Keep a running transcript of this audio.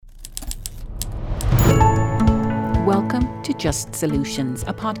Welcome to Just Solutions,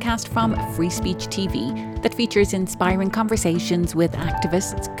 a podcast from Free Speech TV that features inspiring conversations with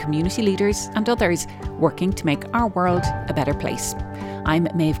activists, community leaders and others working to make our world a better place. I'm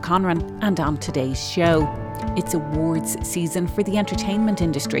Maeve Conran, and on today's show, it's awards season for the entertainment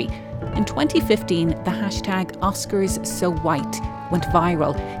industry. In 2015, the hashtag #OscarsSoWhite went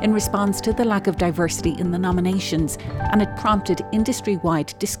viral in response to the lack of diversity in the nominations, and it prompted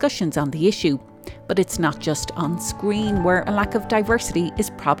industry-wide discussions on the issue. But it's not just on screen where a lack of diversity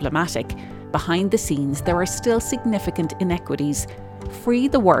is problematic. Behind the scenes, there are still significant inequities. Free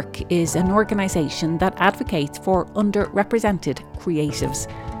the Work is an organisation that advocates for underrepresented creatives.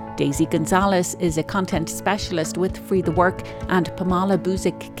 Daisy Gonzalez is a content specialist with Free the Work, and Pamela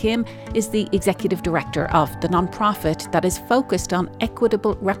Buzik Kim is the executive director of the nonprofit that is focused on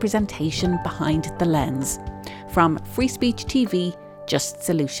equitable representation behind the lens. From Free Speech TV, Just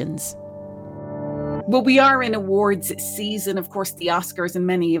Solutions. Well, we are in awards season, of course, the Oscars and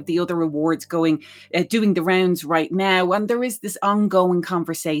many of the other awards doing the rounds right now. And there is this ongoing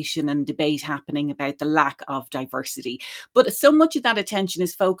conversation and debate happening about the lack of diversity. But so much of that attention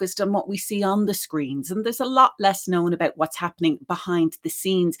is focused on what we see on the screens. And there's a lot less known about what's happening behind the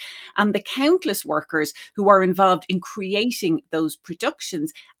scenes and the countless workers who are involved in creating those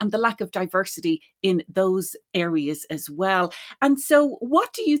productions and the lack of diversity in those areas as well. And so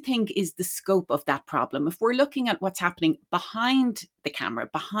what do you think is the scope of that problem? If we're looking at what's happening behind the camera,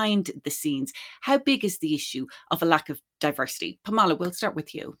 behind the scenes, how big is the issue of a lack of diversity? Pamela, we'll start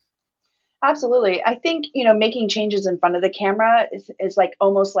with you. Absolutely. I think, making changes in front of the camera is like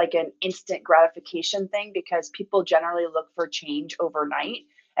almost like an instant gratification thing because people generally look for change overnight.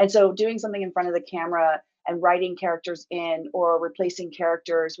 And so doing something in front of the camera and writing characters in or replacing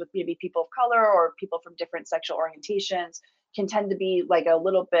characters with maybe people of color or people from different sexual orientations can tend to be like a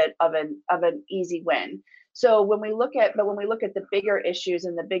little bit of an easy win. So when we look at the bigger issues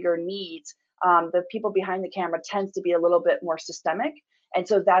and the bigger needs, the people behind the camera tends to be a little bit more systemic. And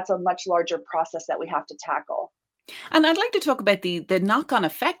so that's a much larger process that we have to tackle. And I'd like to talk about the knock-on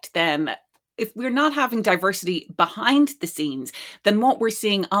effect then. If we're not having diversity behind the scenes, then what we're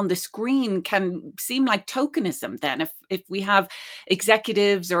seeing on the screen can seem like tokenism then. If we have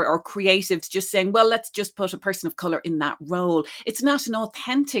executives or creatives just saying, well, let's just put a person of colour in that role, it's not an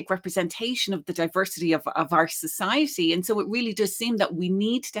authentic representation of the diversity of our society. And so it really does seem that we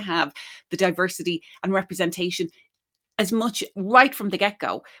need to have the diversity and representation as much right from the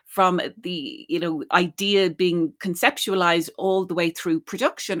get-go, from the idea being conceptualized all the way through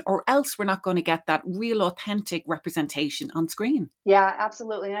production, or else we're not going to get that real authentic representation on screen. Yeah,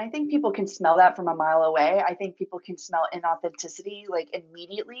 absolutely. And I think people can smell that from a mile away. I think people can smell inauthenticity like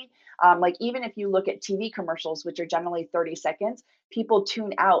immediately. Like even if you look at TV commercials, which are generally 30 seconds, people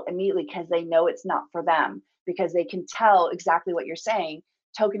tune out immediately because they know it's not for them, because they can tell exactly what you're saying.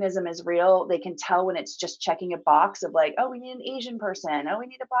 Tokenism is real. They can tell when it's just checking a box of like, oh, we need an Asian person. Oh, we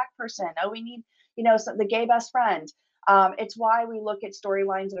need a Black person. Oh, we need, the gay best friend. It's why we look at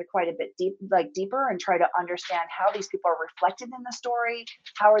storylines that are quite a bit deeper and try to understand how these people are reflected in the story.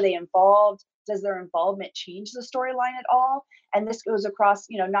 How are they involved? Does their involvement change the storyline at all? And this goes across,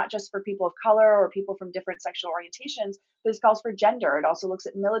 not just for people of color or people from different sexual orientations, but this calls for gender. It also looks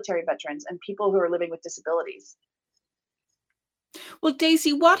at military veterans and people who are living with disabilities. Well,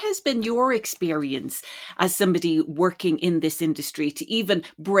 Daisy, what has been your experience as somebody working in this industry to even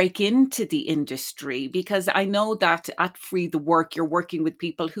break into the industry? Because I know that at Free the Work, you're working with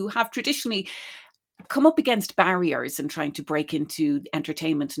people who have traditionally come up against barriers and trying to break into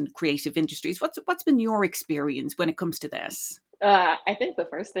entertainment and creative industries. What's been your experience when it comes to this? I think the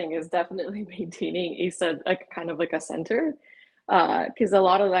first thing is definitely maintaining a kind of like a center. Because a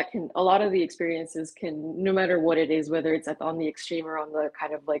lot of the experiences can, no matter what it is, whether it's on the extreme or on the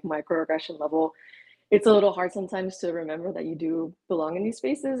kind of like microaggression level, it's a little hard sometimes to remember that you do belong in these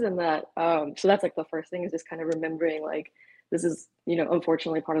spaces, and that so that's like the first thing is just kind of remembering like this is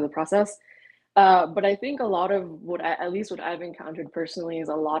unfortunately part of the process. But I think a lot of at least what I've encountered personally is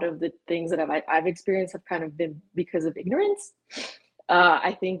a lot of the things that I've experienced have kind of been because of ignorance.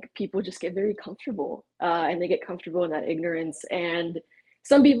 I think people just get very comfortable and they get comfortable in that ignorance. And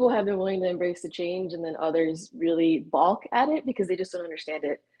some people have been willing to embrace the change, and then others really balk at it because they just don't understand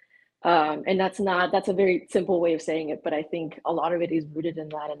it. And that's a very simple way of saying it, but I think a lot of it is rooted in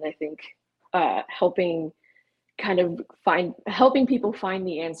that. And I think helping people find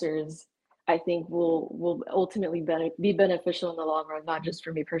the answers, I think will ultimately be beneficial in the long run, not just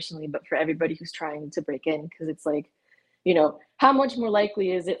for me personally, but for everybody who's trying to break in. Because it's like, how much more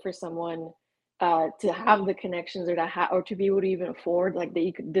likely is it for someone to have the connections or or to be able to even afford like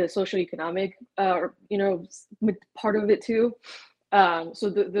the social economic part of it too. So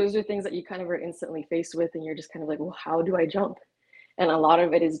those are things that you kind of are instantly faced with, and you're just kind of like, well, how do I jump? And a lot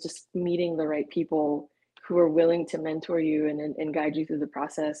of it is just meeting the right people who are willing to mentor you and guide you through the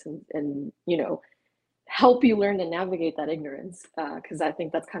process and help you learn to navigate that ignorance, because I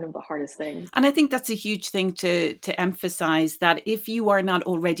think that's kind of the hardest thing. And I think that's a huge thing to emphasize, that if you are not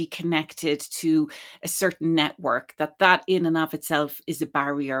already connected to a certain network, that in and of itself is a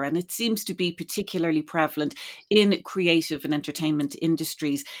barrier. And it seems to be particularly prevalent in creative and entertainment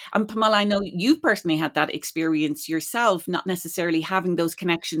industries. And Pamela, I know you personally had that experience yourself, not necessarily having those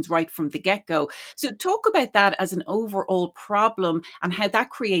connections right from the get-go. So talk about that as an overall problem and how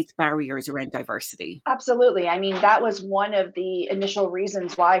that creates barriers around diversity. Absolutely. I mean, that was one of the initial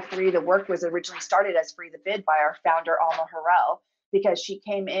reasons why Free the Work was originally started as Free the Bid by our founder, Alma Harrell, because she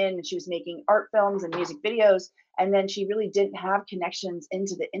came in and she was making art films and music videos. And then she really didn't have connections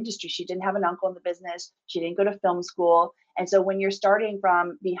into the industry. She didn't have an uncle in the business. She didn't go to film school. And so when you're starting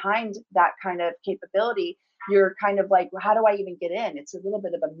from behind that kind of capability, you're kind of like, well, how do I even get in? It's a little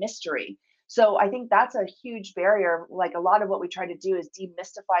bit of a mystery. So I think that's a huge barrier. Like a lot of what we try to do is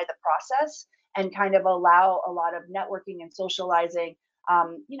demystify the process and kind of allow a lot of networking and socializing,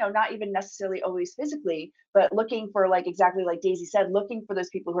 not even necessarily always physically, but looking for, like exactly like Daisy said, looking for those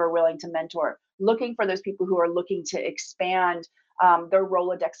people who are willing to mentor, looking for those people who are looking to expand their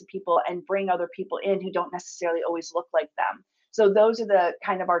Rolodex of people and bring other people in who don't necessarily always look like them. So those are the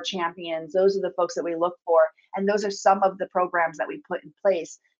kind of our champions. Those are the folks that we look for. And those are some of the programs that we put in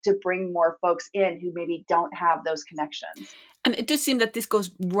place to bring more folks in who maybe don't have those connections. And it does seem that this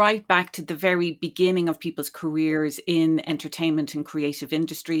goes right back to the very beginning of people's careers in entertainment and creative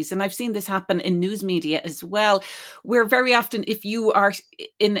industries. And I've seen this happen in news media as well, where very often if you're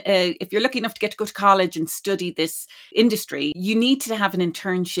lucky enough to get to go to college and study this industry, you need to have an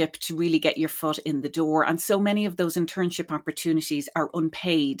internship to really get your foot in the door. And so many of those internship opportunities are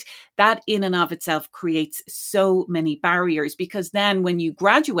unpaid. That in and of itself creates so many barriers, because then when you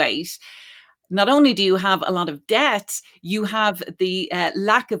graduate, not only do you have a lot of debt, you have the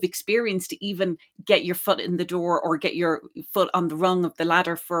lack of experience to even get your foot in the door or get your foot on the rung of the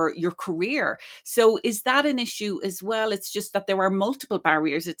ladder for your career. So is that an issue as well? It's just that there are multiple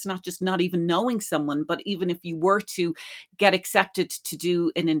barriers. It's not just not even knowing someone, but even if you were to get accepted to do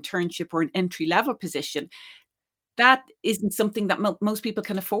an internship or an entry level position, that isn't something that most people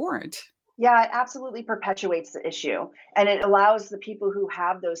can afford. Yeah, it absolutely perpetuates the issue. And it allows the people who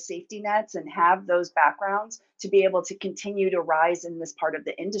have those safety nets and have those backgrounds to be able to continue to rise in this part of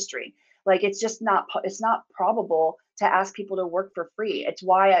the industry. Like it's just it's not probable to ask people to work for free. It's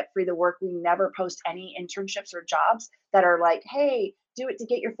why at Free the Work, we never post any internships or jobs that are like, hey, do it to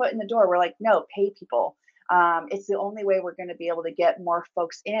get your foot in the door. We're like, no, pay people. It's the only way we're going to be able to get more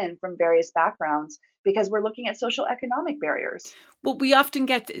folks in from various backgrounds because we're looking at social economic barriers. Well, we often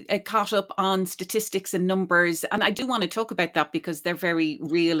get caught up on statistics and numbers, and I do want to talk about that because they're very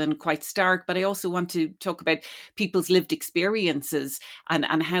real and quite stark. But I also want to talk about people's lived experiences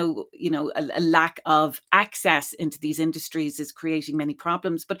and how a lack of access into these industries is creating many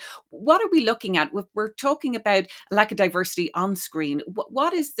problems. But what are we looking at? We're talking about a lack of diversity on screen.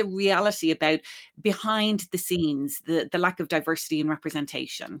 What is the reality about behind the scenes, the lack of diversity and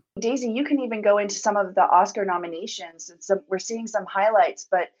representation? Daisy, you can even go into some of the Oscar nominations. And we're seeing some highlights,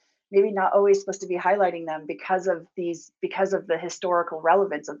 but maybe not always supposed to be highlighting them because of the historical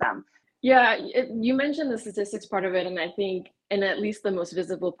relevance of them. Yeah, you mentioned the statistics part of it, and I think, and at least the most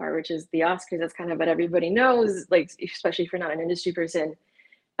visible part, which is the Oscars, that's kind of what everybody knows, like, especially if you're not an industry person,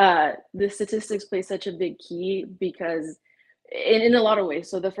 the statistics play such a big key because in a lot of ways.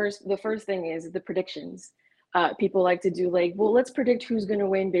 So the first thing is the predictions. People like to do like, well, let's predict who's going to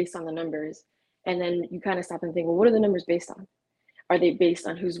win based on the numbers. And then you kind of stop and think, well, what are the numbers based on? Are they based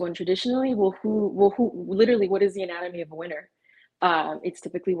on who's won traditionally? Who literally, what is the anatomy of a winner? It's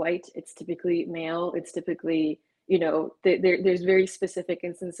typically white, it's typically male, it's typically, there's very specific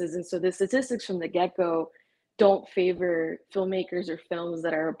instances. And so the statistics from the get-go don't favor filmmakers or films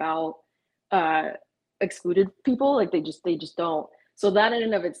that are about excluded people. Like they just don't. So that in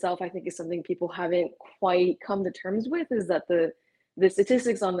and of itself, I think, is something people haven't quite come to terms with, is that the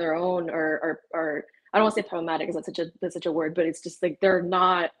statistics on their own are I don't want to say problematic because that's such a word, but it's just like they're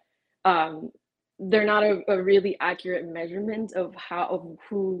not a really accurate measurement of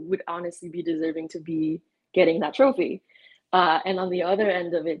who would honestly be deserving to be getting that trophy. And on the other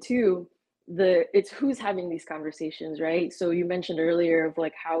end of it too, it's who's having these conversations, right? So you mentioned earlier of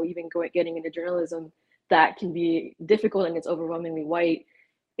like how even getting into journalism, that can be difficult and it's overwhelmingly white.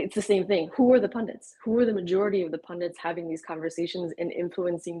 it's the same thing. Who are the pundits? Who are the majority of the pundits having these conversations and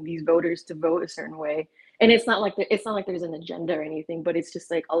influencing these voters to vote a certain way? And it's not like there's an agenda or anything, but it's just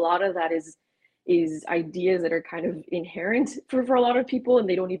like a lot of that is ideas that are kind of inherent for a lot of people, and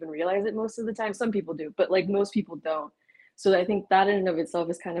they don't even realize it most of the time. Some people do, but like most people don't. So I think that in and of itself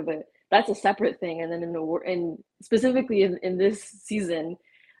is kind of that's a separate thing. And then and specifically in this season,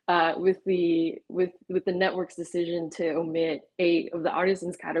 with the network's decision to omit 8 of the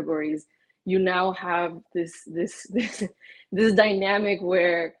artisans categories, you now have this dynamic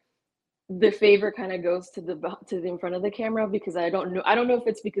where the favor kind of goes to the in front of the camera, because I don't know if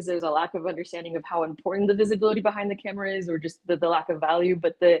it's because there's a lack of understanding of how important the visibility behind the camera is, or just the lack of value,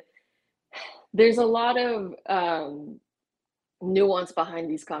 but there's a lot of nuance behind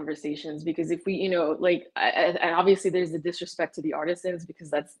these conversations, because if we, and obviously there's the disrespect to the artisans, because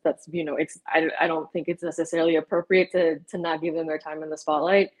that's it's I don't think it's necessarily appropriate to not give them their time in the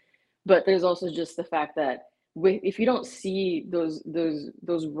spotlight, but there's also just the fact that if you don't see those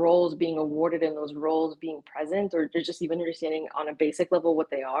roles being awarded and those roles being present, or just even understanding on a basic level what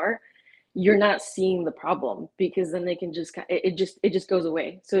they are, you're not seeing the problem, because then they can just it just goes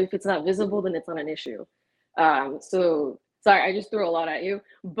away. So if it's not visible, then it's not an issue. So sorry, I just threw a lot at you,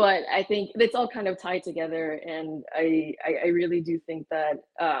 but I think it's all kind of tied together, and I really do think that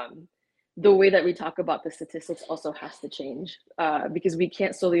the way that we talk about the statistics also has to change, because we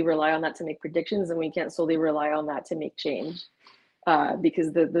can't solely rely on that to make predictions, and we can't solely rely on that to make change,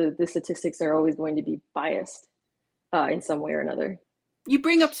 because the statistics are always going to be biased in some way or another. You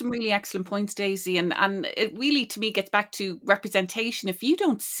bring up some really excellent points, Daisy, and it really, to me, gets back to representation. If you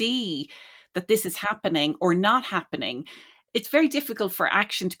don't see that this is happening or not happening, it's very difficult for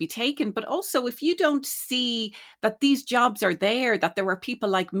action to be taken. But also, if you don't see that these jobs are there, that there are people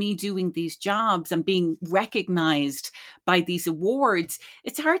like me doing these jobs and being recognized by these awards,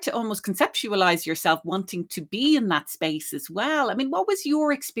 it's hard to almost conceptualize yourself wanting to be in that space as well. I mean, what was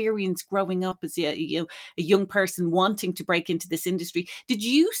your experience growing up as a young person wanting to break into this industry? Did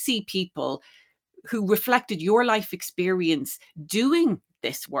you see people who reflected your life experience doing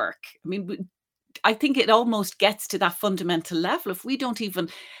this work? I mean, I think it almost gets to that fundamental level. If we don't even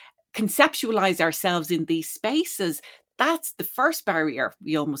conceptualize ourselves in these spaces, that's the first barrier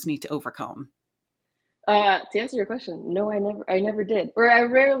we almost need to overcome. To answer your question, no, I never did, or I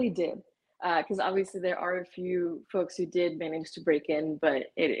rarely did, because obviously there are a few folks who did manage to break in, but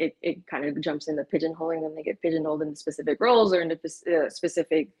it kind of jumps into pigeonholing them. They get pigeonholed into specific roles or into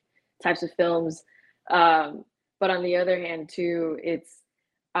specific types of films. But on the other hand, too, it's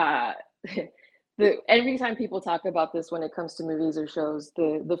every time people talk about this when it comes to movies or shows,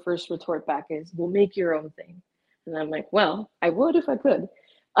 the first retort back is, "Well, make your own thing." And I'm like, well, I would if I could.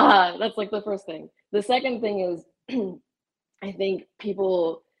 That's like the first thing. The second thing is, I think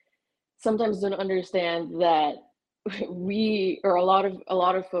people sometimes don't understand that we, or a lot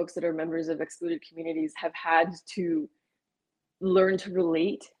of folks that are members of excluded communities, have had to learn to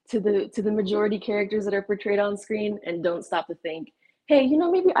relate to the majority characters that are portrayed on screen, and don't stop to think, hey,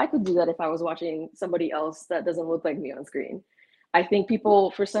 maybe I could do that if I was watching somebody else that doesn't look like me on screen. I think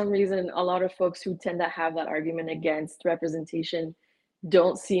people, for some reason, a lot of folks who tend to have that argument against representation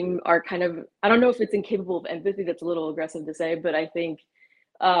are kind of, I don't know if it's incapable of empathy, that's a little aggressive to say, but I think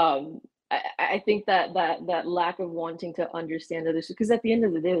I think that lack of wanting to understand others, because at the end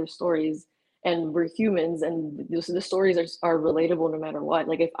of the day, they're stories, and we're humans, and the stories are relatable no matter what.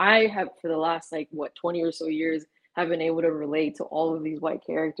 Like, if I have, for the last 20 or so years, have been able to relate to all of these white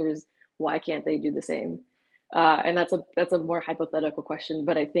characters, why can't they do the same? And that's a more hypothetical question,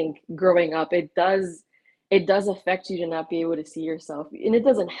 but I think growing up, it does affect you to not be able to see yourself. And it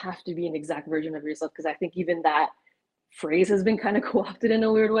doesn't have to be an exact version of yourself, because I think even that phrase has been kind of co-opted in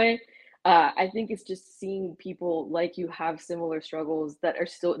a weird way. I think it's just seeing people like you have similar struggles that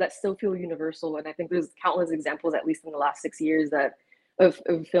still feel universal. And I think there's countless examples, at least in the last 6 years, of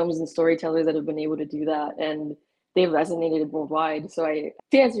films and storytellers that have been able to do that, and they've resonated worldwide. So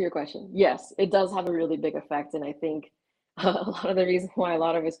to answer your question, yes, it does have a really big effect. And I think a lot of the reason why a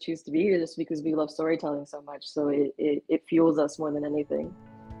lot of us choose to be here is just because we love storytelling so much. So it fuels us more than anything.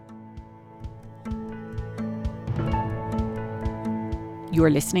 You're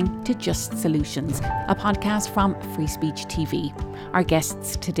listening to Just Solutions, a podcast from Free Speech TV. Our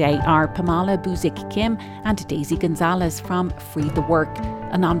guests today are Pamela Buzik-Kim and Daisy Gonzalez from Free the Work,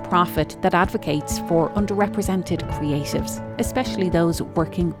 a non-profit that advocates for underrepresented creatives, especially those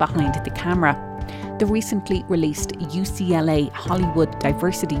working behind the camera. The recently released UCLA Hollywood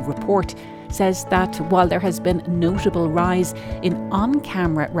Diversity Report says that while there has been a notable rise in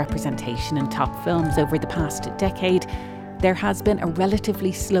on-camera representation in top films over the past decade, there has been a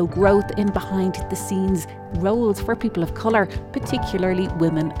relatively slow growth in behind the scenes roles for people of colour, particularly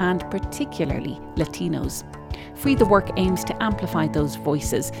women and particularly Latinos. Free the Work aims to amplify those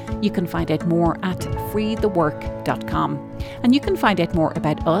voices. You can find out more at freethework.com. And you can find out more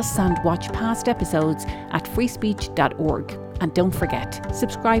about us and watch past episodes at freespeech.org. And don't forget,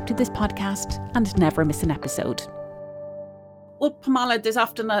 subscribe to this podcast and never miss an episode. Well, Pamela, there's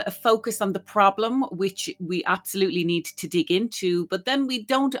often a focus on the problem, which we absolutely need to dig into, but then we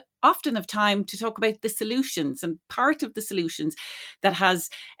don't often have time to talk about the solutions. And part of the solutions that has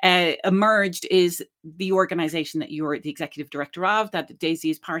emerged is the organisation that you're the executive director of, that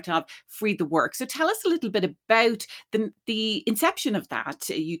Daisy is part of, Free the Work. So tell us a little bit about the inception of that.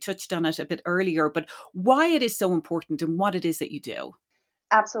 You touched on it a bit earlier, but why it is so important and what it is that you do.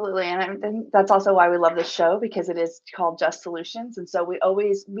 Absolutely. And I think that's also why we love this show, because it is called Just Solutions. And so we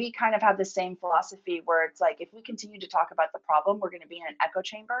kind of have the same philosophy where it's like, if we continue to talk about the problem, we're going to be in an echo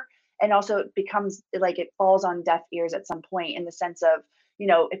chamber. And also it becomes like it falls on deaf ears at some point, in the sense of,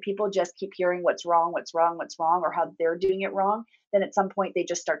 if people just keep hearing what's wrong, or how they're doing it wrong, then at some point they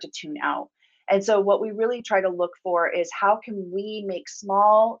just start to tune out. And so what we really try to look for is, how can we make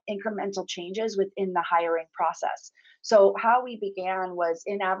small incremental changes within the hiring process? So how we began was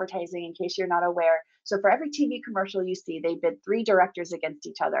in advertising, in case you're not aware. So for every TV commercial you see, they bid 3 directors against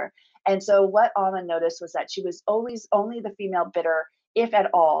each other. And so what Alma noticed was that she was always only the female bidder, if at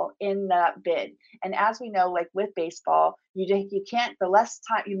all, in that bid. And as we know, like with baseball, you can't,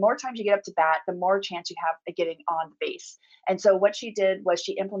 the more times you get up to bat, the more chance you have of getting on base. And so what she did was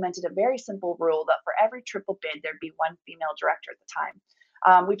she implemented a very simple rule that for every triple bid, there'd be 1 female director at the time.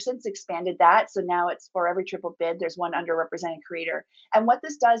 We've since expanded that. So now it's for every triple bid, there's 1 underrepresented creator. And what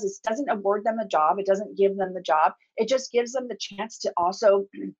this does is doesn't award them a job. It doesn't give them the job. It just gives them the chance to also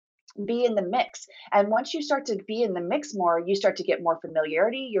be in the mix. And once you start to be in the mix more, you start to get more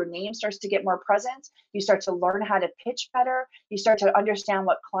familiarity. Your name starts to get more presence. You start to learn how to pitch better. You start to understand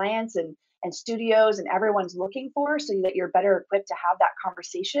what clients and studios and everyone's looking for, so that you're better equipped to have that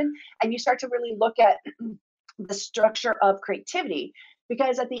conversation. And you start to really look at the structure of creativity.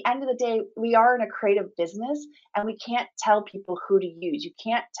 Because at the end of the day, we are in a creative business, and we can't tell people who to use. You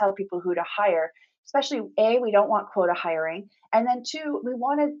can't tell people who to hire, especially A, we don't want quota hiring. And then 2, we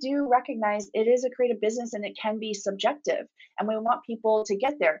want to recognize it is a creative business and it can be subjective. And we want people to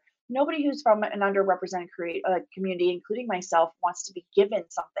get there. Nobody who's from an underrepresented community, including myself, wants to be given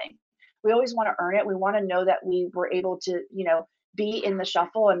something. We always want to earn it. We want to know that we were able to, be in the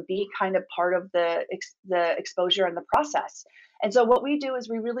shuffle and be kind of part of the exposure and the process. And so what we do is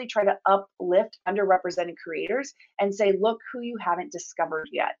we really try to uplift underrepresented creators and say, look who you haven't discovered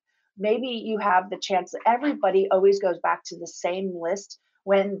yet. Maybe you have the chance. That everybody always goes back to the same list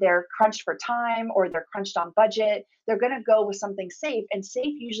when they're crunched for time or they're crunched on budget. They're going to go with something safe. And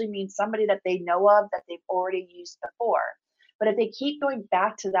safe usually means somebody that they know of, that they've already used before. But if they keep going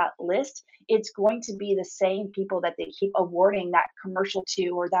back to that list, it's going to be the same people that they keep awarding that commercial to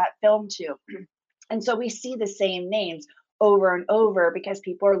or that film to. And so we see the same names over and over because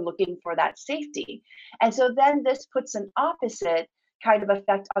people are looking for that safety. And so then this puts an opposite kind of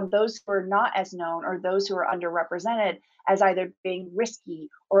effect on those who are not as known, or those who are underrepresented, as either being risky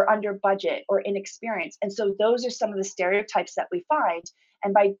or under budget or inexperienced. And so those are some of the stereotypes that we find.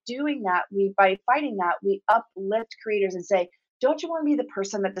 And by doing that, by fighting that, we uplift creators and say, don't you want to be the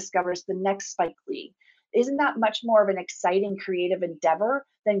person that discovers the next Spike Lee? Isn't that much more of an exciting creative endeavor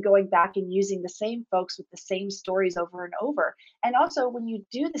than going back and using the same folks with the same stories over and over? And also, when you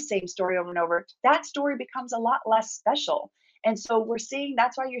do the same story over and over, that story becomes a lot less special. And so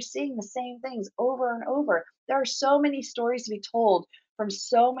that's why you're seeing the same things over and over. There are so many stories to be told from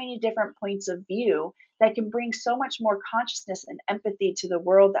so many different points of view that can bring so much more consciousness and empathy to the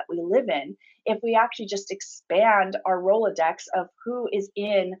world that we live in, if we actually just expand our Rolodex of who is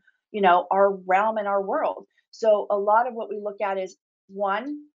in, our realm and our world. So a lot of what we look at is,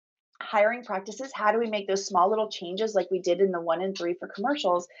 1, hiring practices. How do we make those small little changes like we did in the 1 and 3 for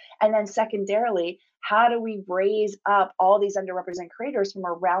commercials? And then secondarily, how do we raise up all these underrepresented creators from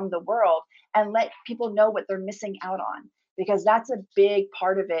around the world and let people know what they're missing out on? Because that's a big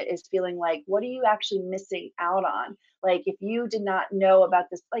part of it, is feeling like, what are you actually missing out on? Like, if you did not know about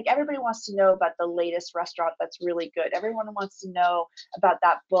this, like, everybody wants to know about the latest restaurant that's really good. Everyone wants to know about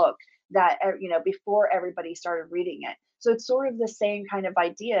that book that, before everybody started reading it. So it's sort of the same kind of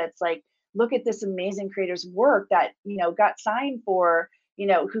idea. It's like, look at this amazing creator's work that, got signed for,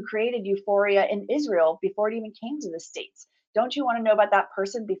 who created Euphoria in Israel before it even came to the States. don't you want to know about that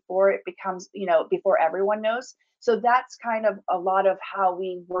person before it becomes, before everyone knows? So that's kind of a lot of how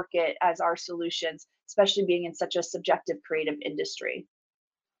we work it as our solutions, especially being in such a subjective creative industry.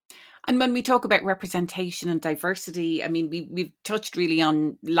 And when we talk about representation and diversity, I mean, we've touched really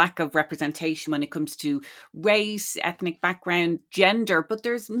on lack of representation when it comes to race, ethnic background, gender, but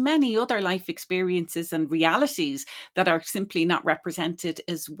there's many other life experiences and realities that are simply not represented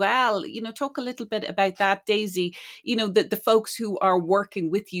as well. Talk a little bit about that, Daisy. The folks who are working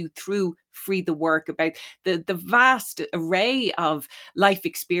with you through Free the Work, about the vast array of life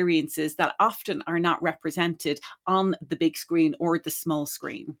experiences that often are not represented on the big screen or the small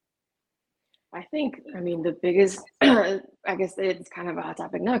screen. I mean, the biggest, I guess it's kind of a hot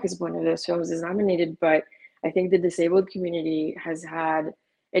topic now because one of those films is nominated, but I think the disabled community has had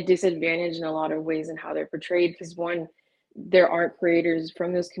a disadvantage in a lot of ways in how they're portrayed. Because one, there aren't creators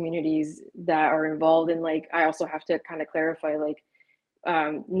from those communities that are involved in, like, I also have to kind of clarify, like,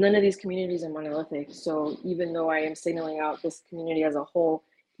 none of these communities are monolithic. So even though I am signaling out this community as a whole,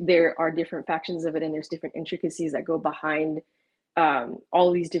 there are different factions of it, and there's different intricacies that go behind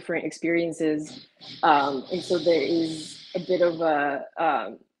all these different experiences. And so there is a bit of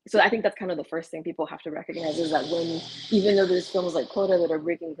so I think that's kind of the first thing people have to recognize, is that even though there's films like Coda that are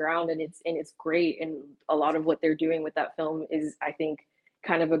breaking ground, and it's great, and a lot of what they're doing with that film is, I think,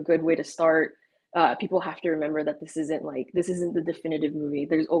 kind of a good way to start. People have to remember that this isn't the definitive movie.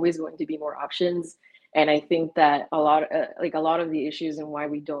 There's always going to be more options, and I think that a lot of the issues and why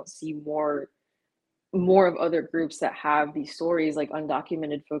we don't see more of other groups that have these stories, like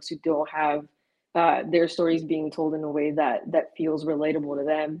undocumented folks who don't have their stories being told in a way that feels relatable to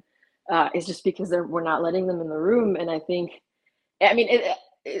them, is just because we're not letting them in the room. And I think, I mean,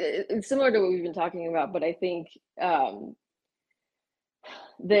 it's similar to what we've been talking about, but I think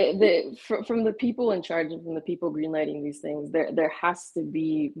from the people in charge and from the people greenlighting these things, there has to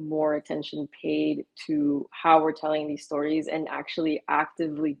be more attention paid to how we're telling these stories and actually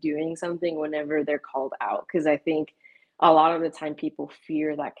actively doing something whenever they're called out. Because I think a lot of the time people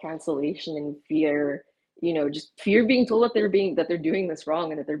fear that cancellation and fear, just fear being told that they're doing this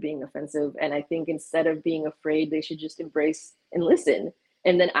wrong and that they're being offensive. And I think instead of being afraid, they should just embrace and listen,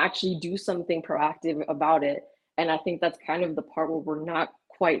 and then actually do something proactive about it. And I think that's kind of the part where we're not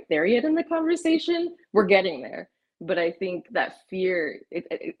quite there yet in the conversation. We're getting there, but I think that fear,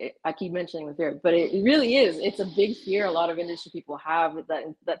 I keep mentioning the fear, but it really is, it's a big fear a lot of industry people have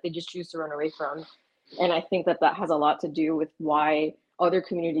that they just choose to run away from. And I think that has a lot to do with why other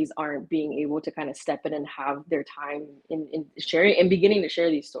communities aren't being able to kind of step in and have their time in sharing and beginning to share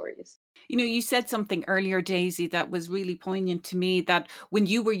these stories. You said something earlier, Daisy, that was really poignant to me, that when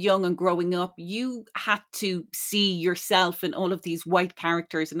you were young and growing up, you had to see yourself in all of these white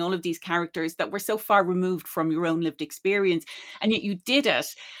characters and all of these characters that were so far removed from your own lived experience, and yet you did it.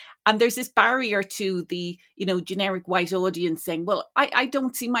 And there's this barrier to the, generic white audience saying, well, I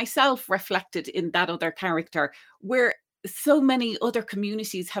don't see myself reflected in that other character, where so many other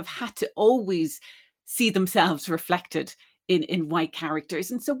communities have had to always see themselves reflected in white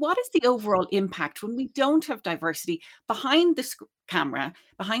characters. And so what is the overall impact when we don't have diversity behind the camera,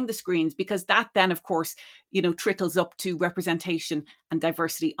 behind the screens? Because that then, of course, trickles up to representation and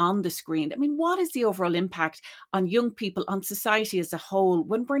diversity on the screen. I mean, what is the overall impact on young people, on society as a whole,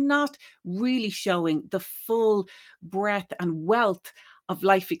 when we're not really showing the full breadth and wealth of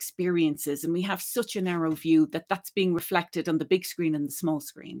life experiences, and we have such a narrow view that's being reflected on the big screen and the small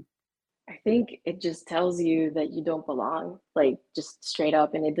screen? I think it just tells you that you don't belong, like, just straight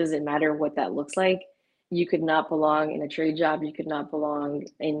up, and it doesn't matter what that looks like. You could not belong in a trade job. You could not belong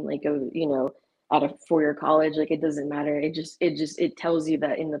in, like, at a four-year college. Like, it doesn't matter. It tells you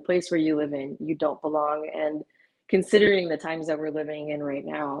that in the place where you live in, you don't belong. And considering the times that we're living in right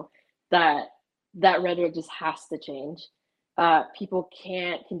now, that rhetoric just has to change. People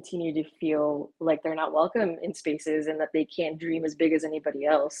can't continue to feel like they're not welcome in spaces and that they can't dream as big as anybody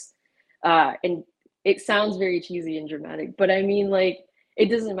else. And it sounds very cheesy and dramatic, but I mean, like, it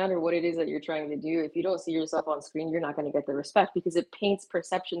doesn't matter what it is that you're trying to do. If you don't see yourself on screen, you're not going to get the respect, because it paints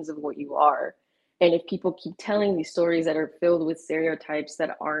perceptions of what you are. And if people keep telling these stories that are filled with stereotypes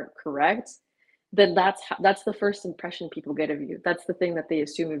that aren't correct, then that's the first impression people get of you. That's the thing that they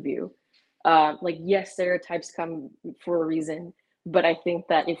assume of you. Like, yes, stereotypes come for a reason, but I think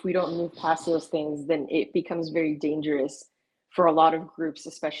that if we don't move past those things, then it becomes very dangerous for a lot of groups,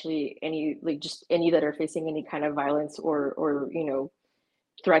 especially any that are facing any kind of violence or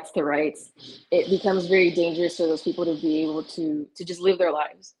threats to rights. It becomes very dangerous for those people to be able to just live their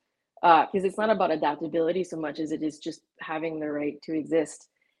lives, because it's not about adaptability so much as it is just having the right to exist.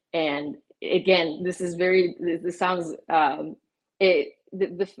 And again, this sounds,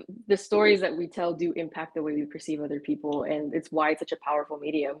 the stories that we tell do impact the way we perceive other people, and it's why it's such a powerful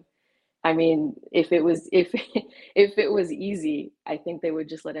medium. I mean, if it was easy, I think they would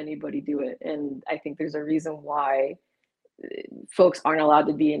just let anybody do it. And I think there's a reason why folks aren't allowed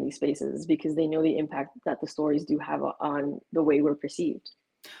to be in these spaces, because they know the impact that the stories do have on the way we're perceived.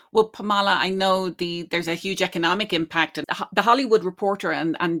 Well, Pamela, I know there's a huge economic impact. The Hollywood Reporter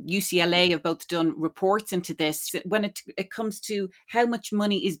and UCLA have both done reports into this when it comes to how much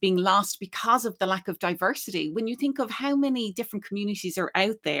money is being lost because of the lack of diversity. When you think of how many different communities are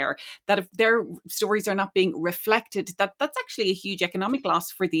out there that if their stories are not being reflected, that's actually a huge economic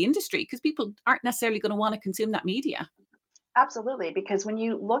loss for the industry, because people aren't necessarily going to want to consume that media. Absolutely, because when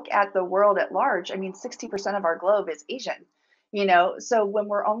you look at the world at large, I mean, 60% of our globe is Asian, so when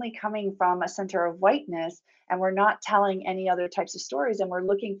we're only coming from a center of whiteness and we're not telling any other types of stories and we're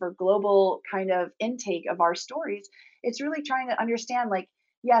looking for global kind of intake of our stories, it's really trying to understand, like,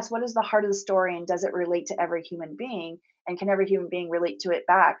 yes, what is the heart of the story and does it relate to every human being, and can every human being relate to it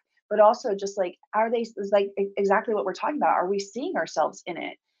back? But also just like, are they, is like exactly what we're talking about, are we seeing ourselves in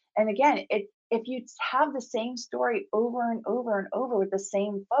it? And again, if you have the same story over and over and over with the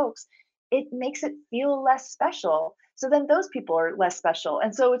same folks, it makes it feel less special. So then those people are less special.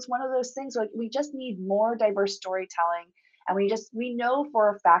 And so it's one of those things, like, we just need more diverse storytelling. And we know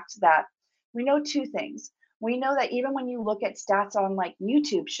for a fact that we know two things. We know that even when you look at stats on like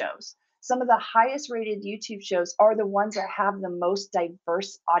YouTube shows, some of the highest rated YouTube shows are the ones that have the most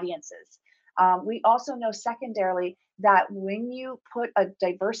diverse audiences. We also know secondarily that when you put a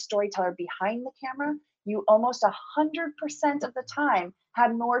diverse storyteller behind the camera, you almost 100% of the time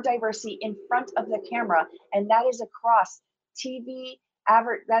have more diversity in front of the camera, and that is across TV,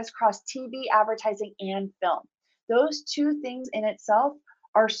 advertising, and film. Those two things in itself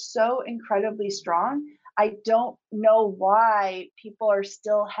are so incredibly strong. I don't know why people are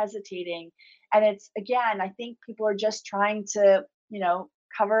still hesitating. And it's, again, I think people are just trying to,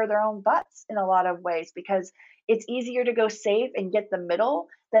 cover their own butts in a lot of ways, because it's easier to go safe and get the middle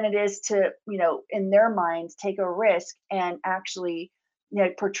than it is to, in their minds, take a risk and actually,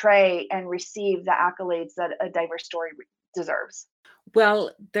 portray and receive the accolades that a diverse story deserves.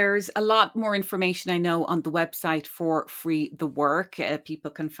 Well, there's a lot more information, I know, on the website for Free the Work.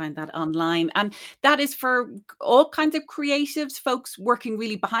 People can find that online. And that is for all kinds of creatives, folks working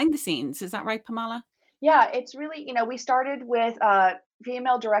really behind the scenes. Is that right, Pamela? Yeah, it's really, we started with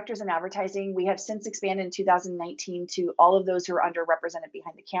female directors in advertising. We have since expanded in 2019 to all of those who are underrepresented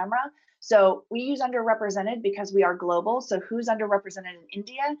behind the camera. So we use underrepresented because we are global. So who's underrepresented in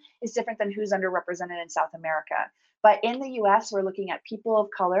India is different than who's underrepresented in South America. But in the US, we're looking at people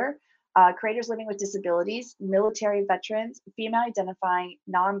of color, creators living with disabilities, military veterans, female identifying,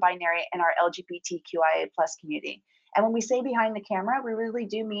 non-binary, and our LGBTQIA+ community. And when we say behind the camera, we really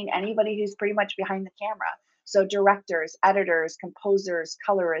do mean anybody who's pretty much behind the camera. So directors, editors, composers,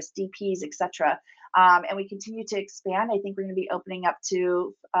 colorists, DPs, etc. And we continue to expand. I think we're going to be opening up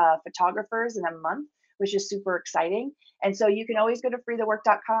to photographers in a month, which is super exciting. And so you can always go to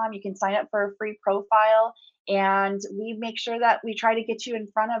freethework.com. You can sign up for a free profile. And we make sure that we try to get you in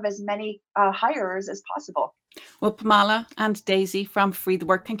front of as many hirers as possible. Well, Pamela and Daisy from Free the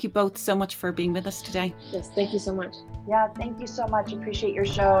Work, thank you both so much for being with us today. Yes, thank you so much. Yeah, thank you so much. Appreciate your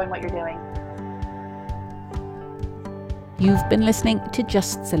show and what you're doing. You've been listening to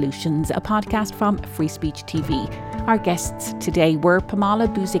Just Solutions, a podcast from Free Speech TV. Our guests today were Pamela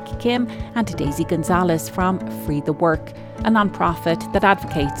Buzik-Kim and Daisy Gonzalez from Free the Work, a nonprofit that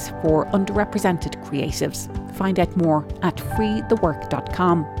advocates for underrepresented creatives. Find out more at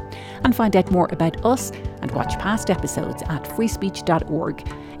freethework.com. And find out more about us and watch past episodes at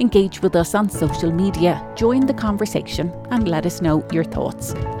freespeech.org. Engage with us on social media, join the conversation and let us know your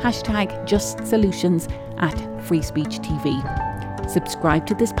thoughts. #JustSolutions at Free Speech TV. Subscribe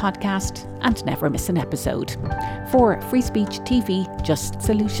to this podcast and never miss an episode. For Free Speech TV Just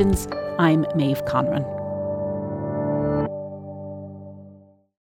Solutions, I'm Maeve Conran.